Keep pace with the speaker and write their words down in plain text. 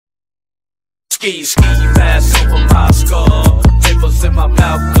Ski mask over my skull, papers in my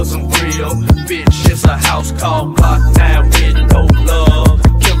mouth cause I'm real. Bitch, it's a house called Block 9 with no love.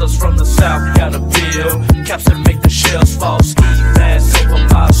 Killers from the south got a bill, caps that make the shells fall. Ski mask over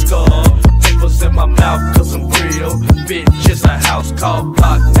my skull, papers in my mouth cause I'm real. Bitch, it's a house called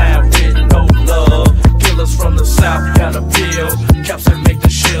Block 9 with no love. Killers from the south got a bill, caps that make the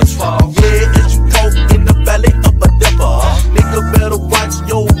shells fall. Yeah, it's you broke in the belly of a devil. Nigga better watch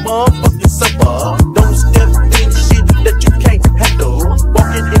your motherfucking supper. Don't step in shit that you can't handle.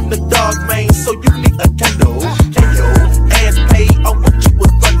 Walking in the dark, man, so you need a candle. Can your ass pay on what you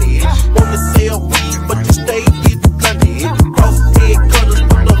was running? Wanna sell weed, but you stay getting blunted. Crosshead cutters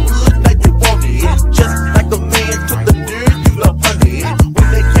from the hood, now you want it. Just like a man to the dirt, you love honey. When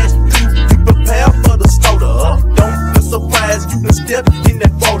they catch you, you prepare for the slaughter. Don't be surprised, you can step in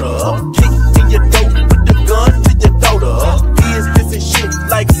that water. Kick in your dope, put the gun to your daughter. Is this and shit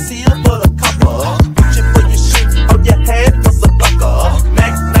like silver or copper? Reaching for your shit on your head was a blocker.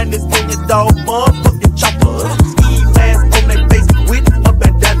 Max 9 is on your dog, motherfucking choppers. Ski mask on their face with a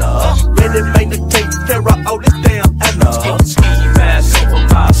bandana. Ready made to take care of all this damn Anna. Ski mask over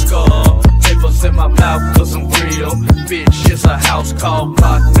my skull, papers in my mouth cause I'm real. Bitch, it's a house called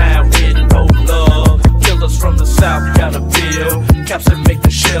Block 9 with no love. Killers from the south got a bill, caps that make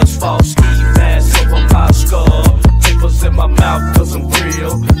the shells fall. Ski mask over my skull, papers in my mouth cause I'm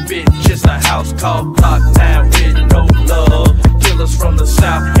real. Bitch, it's a house called Block 9 with no love. Killers from the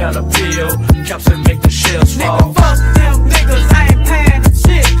south got a bill, caps that make the shells fall. Nigga, fuck them niggas, I ain't paying them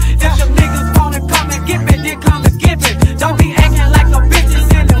shit. If them niggas wanna come and get me, then come and get me. Don't be acting like no bitches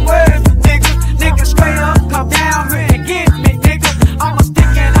in the words, niggas. Nigga, straight up, come down here and get me, nigga. I'm a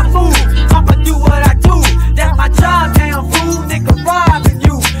stick and a fool, I'ma do what I do. That's my job, damn fool, nigga, robbing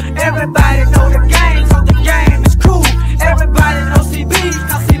you. Everybody know the game, so the game is cool. Everybody know CB,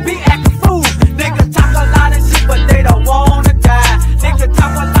 cause CB act a fool. Nigga talk a lot of shit, but they don't wanna die. Nigga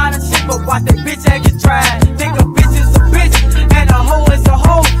talk a lot of shit, but watch they bitch ain't get tried. Nigga, bitch is a bitch, and a hoe is a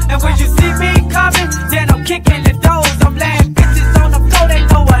hoe. And when you see me coming, then I'm kicking the doors. I'm laying bitches on the floor, they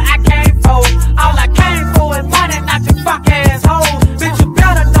know what I came for. All I came for is money, not your fuck ass hoe. Bitch, you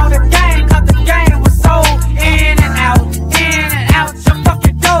better know the game, cause the game was sold. In and out your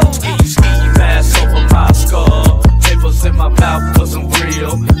fucking door. Ski mask over my skull, papers in my mouth cause I'm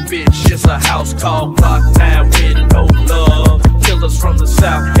real. Bitch, it's a house called Block 9 with no love. Killers from the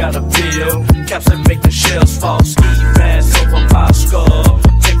south got a bill, caps that make the shells fall. Ski mask over my skull,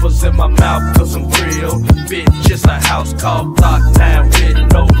 papers in my mouth cause I'm real. Bitch, it's a house called Block 9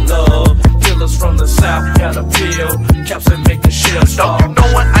 with no love. Killers from the south got a bill, caps that make the shells fall. Don't you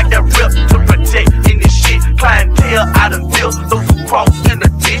know what? I got reps to protect in this shit. Clientele I done built, those who cross in the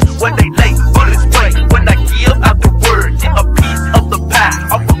ditch. When they lay bullets spray, when I give out the word, get a piece of the pie,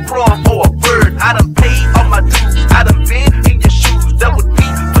 off a crumb or a bird. I done paid all my dues, I done been in your shoes. That would be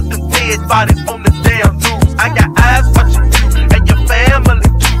with the dead bodies on the damn news. I got eyes watching you and your family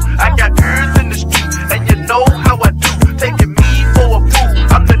too. I got ears in the street and you know how I do. Taking me for a fool,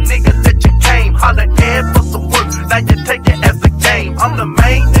 I'm the nigga that you came holler at for some work. Now you take it as a game. I'm the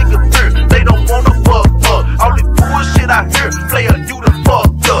main nigga first, they don't wanna fuck up. All this bullshit I hear, player, you done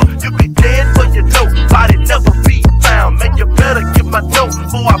fucked up. You be dead for your dope, body never be found. Man, you better get my dope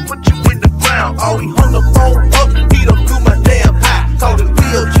before I put you in the ground. Oh, he hung the phone up, he done blew my damn high. Told his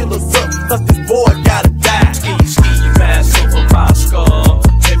real killers up, cause this boy gotta die. Ski mask over my skull,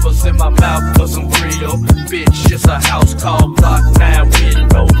 papers in my mouth cause I'm real. Bitch, it's a house called Block 9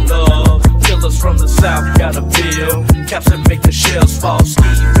 with no love. Killers from the south got a bill, caps that make the shells fall. Ski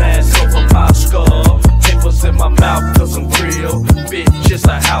mask over my skull, papers in my mouth cause I'm real. Bitch, it's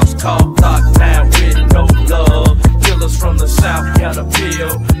a house called Block 9 with no love. Killers from the south got a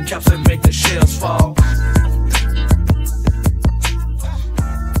bill, caps that make the shells fall.